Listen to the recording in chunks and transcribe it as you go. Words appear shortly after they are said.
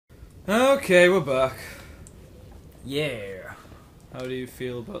Okay, we're back. Yeah. How do you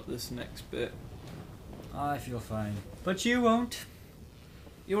feel about this next bit? I feel fine. But you won't.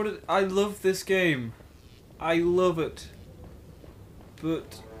 You know what? I love this game. I love it.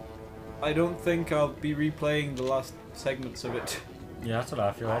 But I don't think I'll be replaying the last segments of it. Yeah, that's what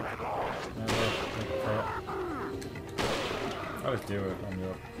I feel like. I always do it on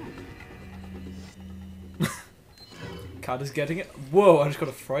your... Cat is getting it. Whoa, I just got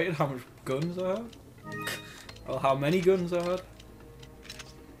a fright at how much guns I had. Well, how many guns I had.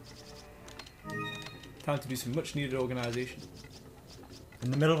 Time to do some much needed organisation.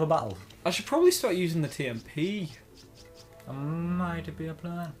 In the middle of a battle. I should probably start using the TMP. That might be a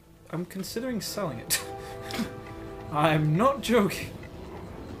plan. I'm considering selling it. I'm not joking.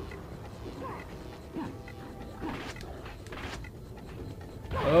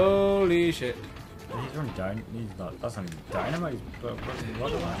 Holy shit. He's running down. He's not. That's not even dynamite. He's putting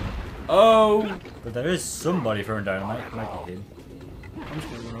water on. Oh! But there is somebody throwing dynamite. It might be him. I'm just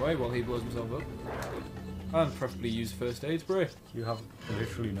gonna run away while he blows himself up. And preferably use first aid spray. You have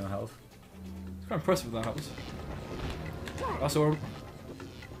literally no health. It's quite impressive when that happens. I saw him.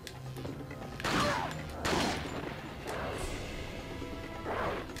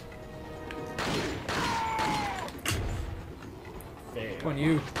 Come on,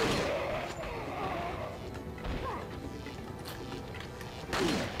 you.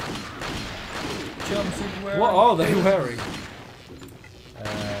 Jumpsuit wearing. What are they wearing?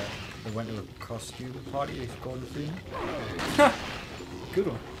 They went to a costume party with Gordon Freeman. Good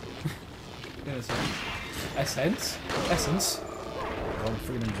one. Innocent. Essence? Essence? Gordon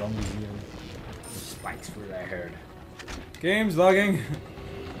Freeman's on museum. With spikes through their hair. Game's lagging.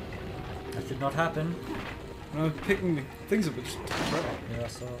 That did not happen. No, picking the things up, which Yeah, I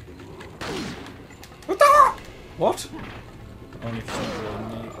saw. What the? What? Only if you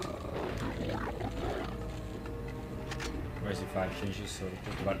Where's the 5 changes, so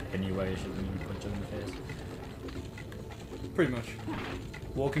just about anyway you shouldn't even punch him in the face. Pretty much.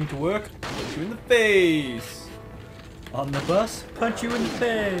 Walking to work, punch you in the face. On the bus, punch you in the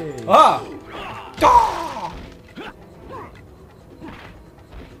face. Ah! Ah!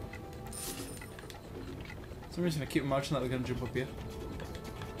 For some reason I keep imagining that we're gonna jump up here.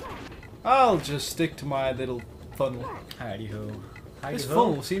 I'll just stick to my little funnel. Howdy ho. This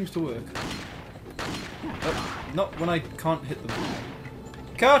funnel seems to work. Not when I can't hit them.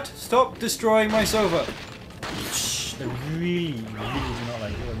 Cat, stop destroying my sofa! They really do not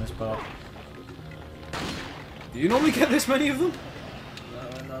like you in this part. Do you normally get this many of them?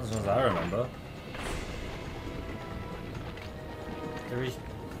 Not as I remember.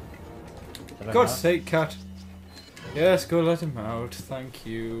 God's sake, Cat. Yes, go let him out. Thank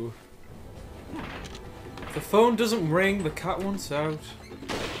you. If the phone doesn't ring, the cat wants out.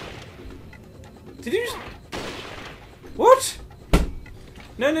 Did you just... What?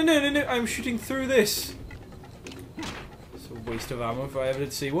 No, no, no, no, no. I'm shooting through this. It's a waste of ammo if I ever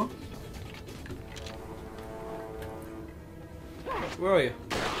did see one. Where are you?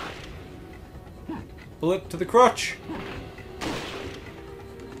 Bullet to the crotch.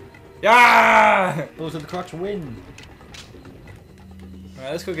 Yeah! Bullet to the crotch win.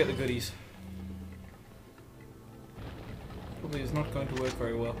 Alright, let's go get the goodies. Probably is not going to work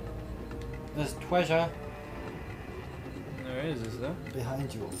very well. There's treasure. There is there?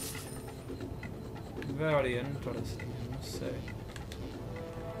 Behind you. Very interesting, I must say.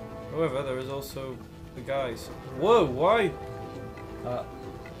 However, there is also the guys. Whoa, why?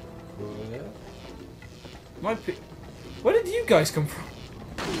 Where? Where did you guys come from?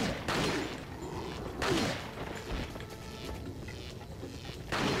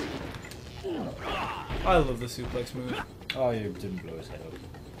 I love the suplex move. Oh, you didn't blow his head up.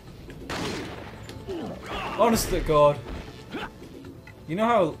 Honest to God. You know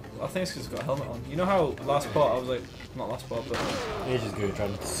how... I think it's because it's got a helmet on. You know how last part I was like... Not last part, but... Ages ago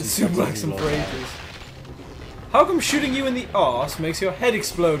trying to suplex him for ages. How come shooting you in the arse makes your head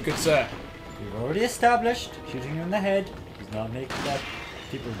explode, good sir? We've already established shooting you in the head does not make that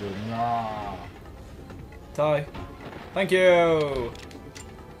people go nah. Ty. Thank you!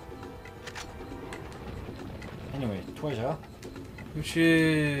 Anyway, treasure. Which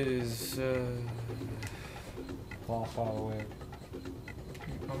is... Far, far away.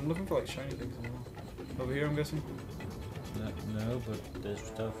 I'm looking for like shiny things as well. Over here, I'm guessing? No, but there's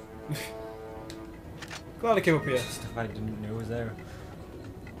stuff. Glad I came up here. Stuff I didn't know was there.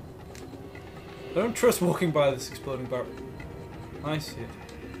 I don't trust walking by this exploding barrel. I see it.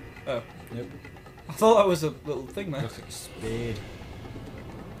 Oh. Yep. I thought that was a little thing there. Looks like a spade.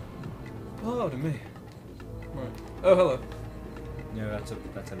 Oh, to me. Right. Oh, hello. No, that's a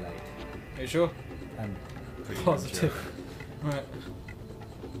light. Are you sure? I'm pretty Positive. Sure. Right.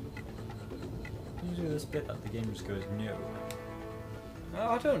 Usually this bit that the game just goes no.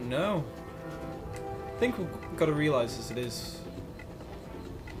 I don't know. I think we've got to realise this. It is.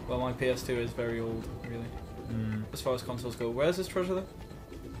 Well, my PS2 is very old, really. As far as consoles go. Where's this treasure then?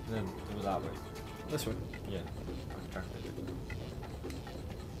 Then it was that way. This way. Yeah. Extracted it.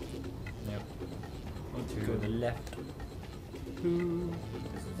 Yep. One, To the left. Ooh.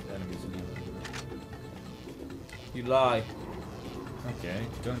 This is enemies in the other room. You lie. Okay,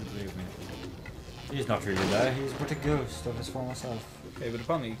 don't believe me. He's not really there, he's but a ghost of his former self. Okay, but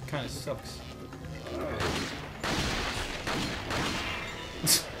apparently it kind of sucks.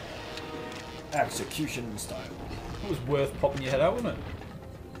 Execution style. It was worth popping your head out, wasn't it?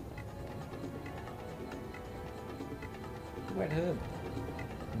 Wet herb.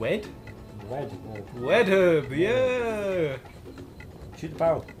 Wed? Wed. Wed herb, yeah! Shoot the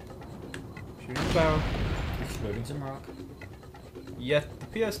barrel. Shooting the barrel. Exploding some rock. Yet the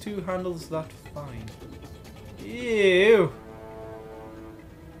PS2 handles that fine. Ew!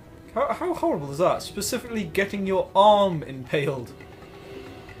 How horrible is that? Specifically getting your arm impaled.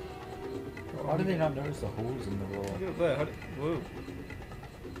 How did they not notice the holes in the wall? Look up there. Whoa.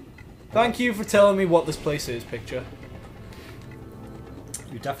 Thank you for telling me what this place is, picture.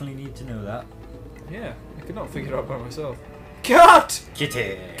 You definitely need to know that. Yeah, I could not figure it out by myself. Cut!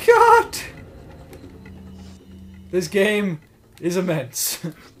 Kitty! Cut! This game is immense.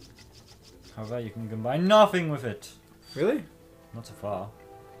 However, you can combine nothing with it. Really? Not so far.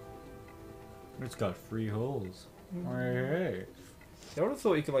 It's got 3 holes. Hey. I would have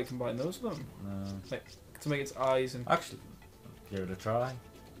thought you could like combine those with them. No. Like, to make its eyes and... Actually, give it a try.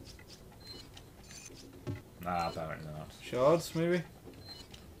 Nah, apparently not. Shards, maybe?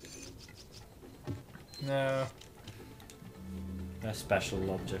 No. They're special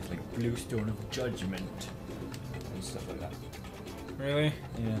objects like Blue Stone of Judgment and stuff like that. Really?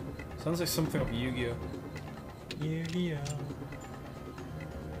 Yeah. Sounds like something of Yu-Gi-Oh! Yu-Gi-Oh!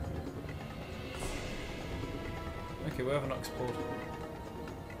 Okay, where have I not explored?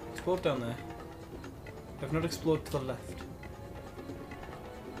 Explored down there. I've not explored to the left.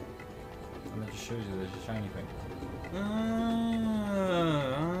 And that just shows you there's a shiny thing.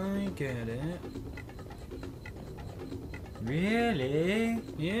 I get it. Really?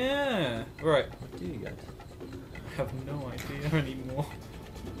 Yeah. Right. What do you get? I have no idea anymore.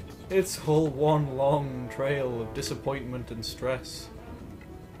 It's all one long trail of disappointment and stress.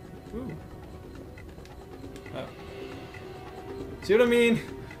 Ooh. Oh. See what I mean?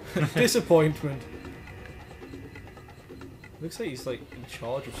 Disappointment. Looks like he's like in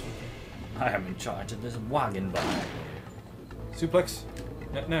charge of something. I am in charge of this wagon bar. Suplex.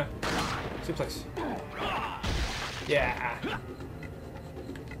 No, no. Suplex. Yeah.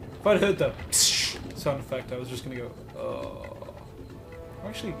 If I'd heard the sound effect, I was just gonna go, oh. I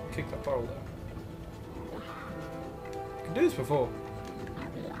actually kicked that barrel there. I could do this before.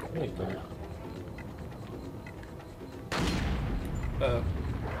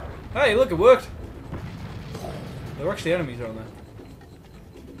 Hey, look, it worked! There were actually enemies down there.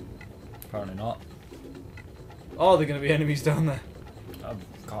 Apparently not. Are there going to be enemies down there? I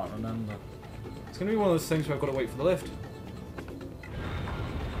can't remember. It's going to be one of those things where I've got to wait for the lift.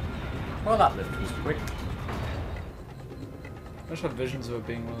 Well, that lift was quick. I just had visions of it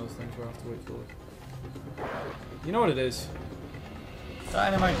being one of those things where I have to wait for the lift. You know what it is?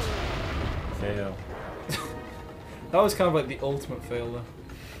 Dynamite! Fail. That was kind of like the ultimate fail though.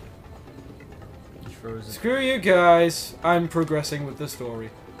 Frozen. Screw you guys! I'm progressing with the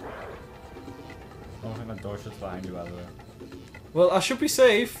story. I don't think that door shuts behind you, by the way. Well, I should be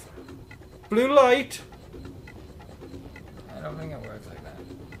safe. Blue light! I don't think it works like that.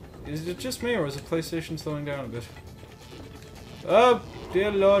 Is it just me or is the PlayStation slowing down a bit? Oh, dear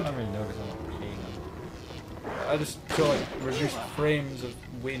lord. I don't really notice I'm not playing them. I just saw like reduced frames of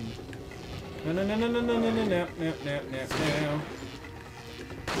wind. No, no, no, no, no, no, no, no, no, no, no, no, no.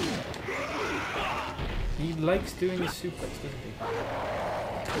 He likes doing the suplex, doesn't he?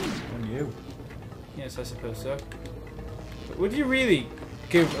 On you. Yes, I suppose so. But would you really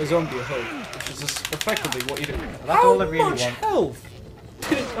give a zombie a hug? Which is effectively what you do. That's all I really How much want. health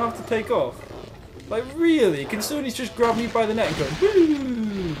did it have to take off? Like, really? Considering he's just grabbed me by the neck and going,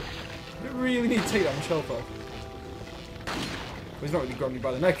 woo! Did it really need to take that much health off? Well, he's not really grabbing me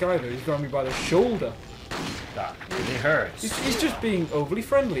by the neck either, he's grabbing me by the shoulder. That really hurts. He's just being overly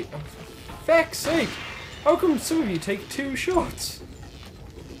friendly. Oh, for feck's sake! How come some of you take 2 shots?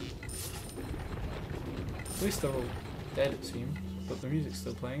 At least they're all dead, it seems. But the music's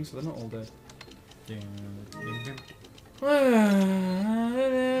still playing, so they're not all dead.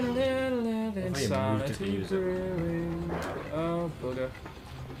 Insanity brewing. Oh, bugger.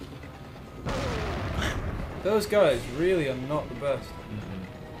 Those guys really are not the best.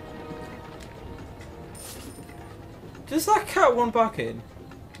 Does that cat want back in?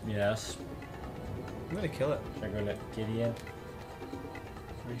 Yes. I'm gonna kill it. Should I go let Kitty in?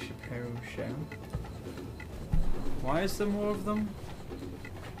 Why is there more of them?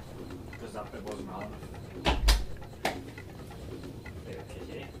 Because that bit wasn't on.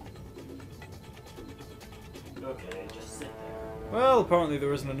 Kitty. Okay, just sit there. Well, apparently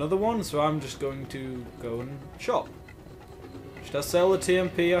there isn't another one, so I'm just going to go and shop. Should I sell the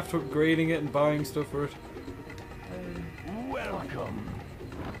TMP after upgrading it and buying stuff for it? Welcome.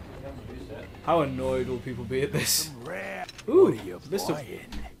 How annoyed will people be at this? Ooh, Mr.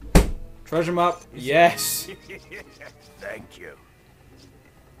 Treasure map, yes! Thank you.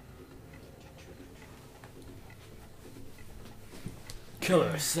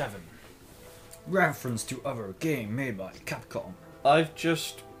 Killer 7. Reference to other game made by Capcom. I've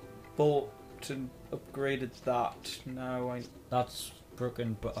just bought and upgraded that. Now That's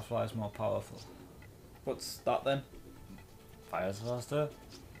broken butterfly is more powerful. what's that then? Fire's faster.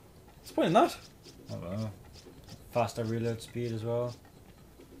 What's the point in that? I don't know. Faster reload speed as well.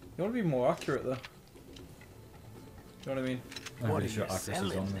 You want to be more accurate though. You know what I mean? I'm What pretty are sure you accuracy is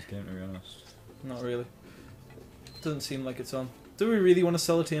selling? on this game, to be honest. Not really. Doesn't seem like it's on. Do we really want to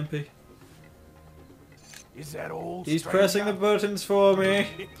sell a TMP? Is that old? He's pressing the buttons for me.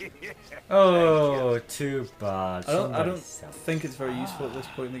 Oh, too bad. I Somebody don't sell it. think it's very useful at this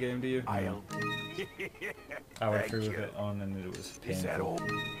point in the game, do you? I'll. I went Thank through with you. it on and it was Is that painful.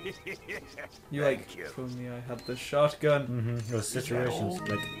 old? You like, Thank you. if only I had the shotgun. There was situations old?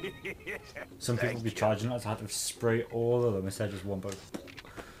 like some people Thank be you. charging us, I had to spray all of them instead of just one boat.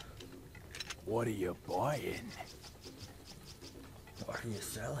 What are you buying? What are you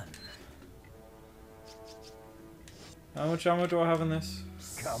selling? How much ammo do I have in this?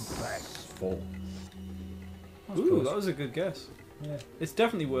 Come back. Full. Ooh, that was a good guess. Yeah. It's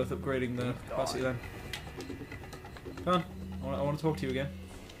definitely worth upgrading the capacity then. Come on, I want to talk to you again.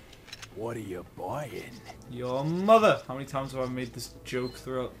 What are you buying? Your mother! How many times have I made this joke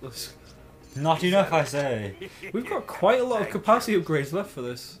throughout this? Not enough, I say. We've got quite a lot of capacity upgrades left for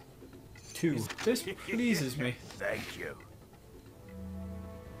this. 2. This pleases me. Thank you.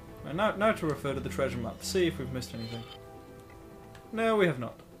 And now to refer to the treasure map, see if we've missed anything. No, we have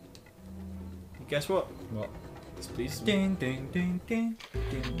not. Guess what? What? This pleases me. Ding ding ding ding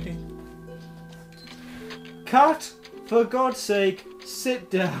ding ding. Cat, for God's sake, sit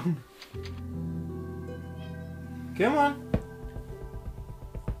down. Come on.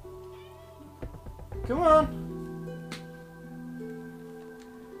 Come on.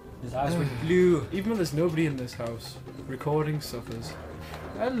 His eyes were blue. Even when there's nobody in this house, recording suffers.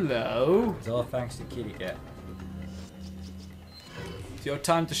 Hello. It's all thanks to Kitty Cat. It's your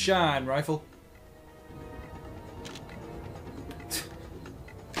time to shine, rifle.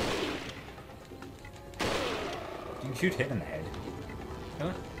 You can shoot him in the head. Can I?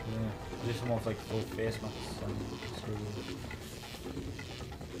 Yeah. Just more like full face masks and screws.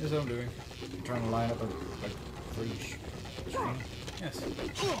 Here's what I'm doing. Trying to line up a like free screen. Yes.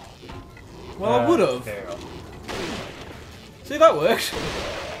 Well, I would have. Fair. See, that worked.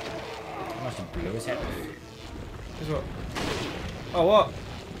 I must have blew his head off. Guess what? Oh, what?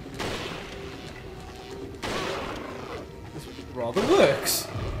 This rather works.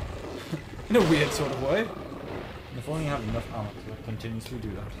 In a weird sort of way. If only you have enough ammo to continuously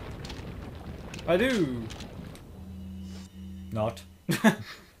do that. I do. Not.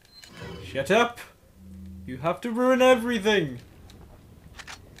 Shut up. You have to ruin everything.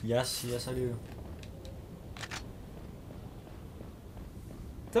 Yes, yes I do.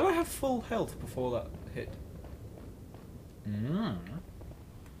 Did I have full health before that hit? Mm.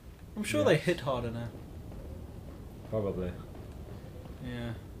 I'm sure they hit harder now. Probably.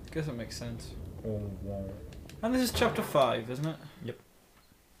 Yeah, I guess that makes sense. Oh, wow. And this is chapter 5, isn't it? Yep.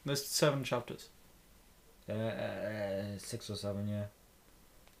 There's 7 chapters. 6 or 7, yeah.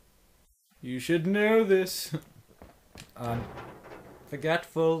 You should know this.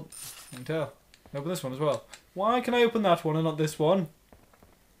 Forgetful. I can tell. Open this one as well. Why can I open that one and not this one?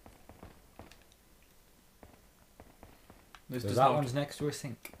 This So does that not. one's next to a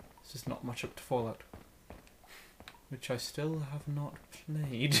sink. This is not much up to Fallout, which I still have not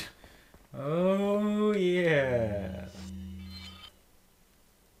played. Oh, yeah.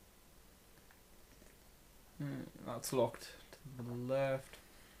 That's locked to the left.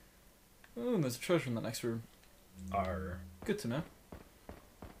 Oh, and there's a treasure in the next room. R. Good to know.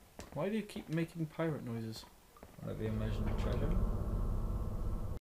 Why do you keep making pirate noises? Like the imaginary treasure.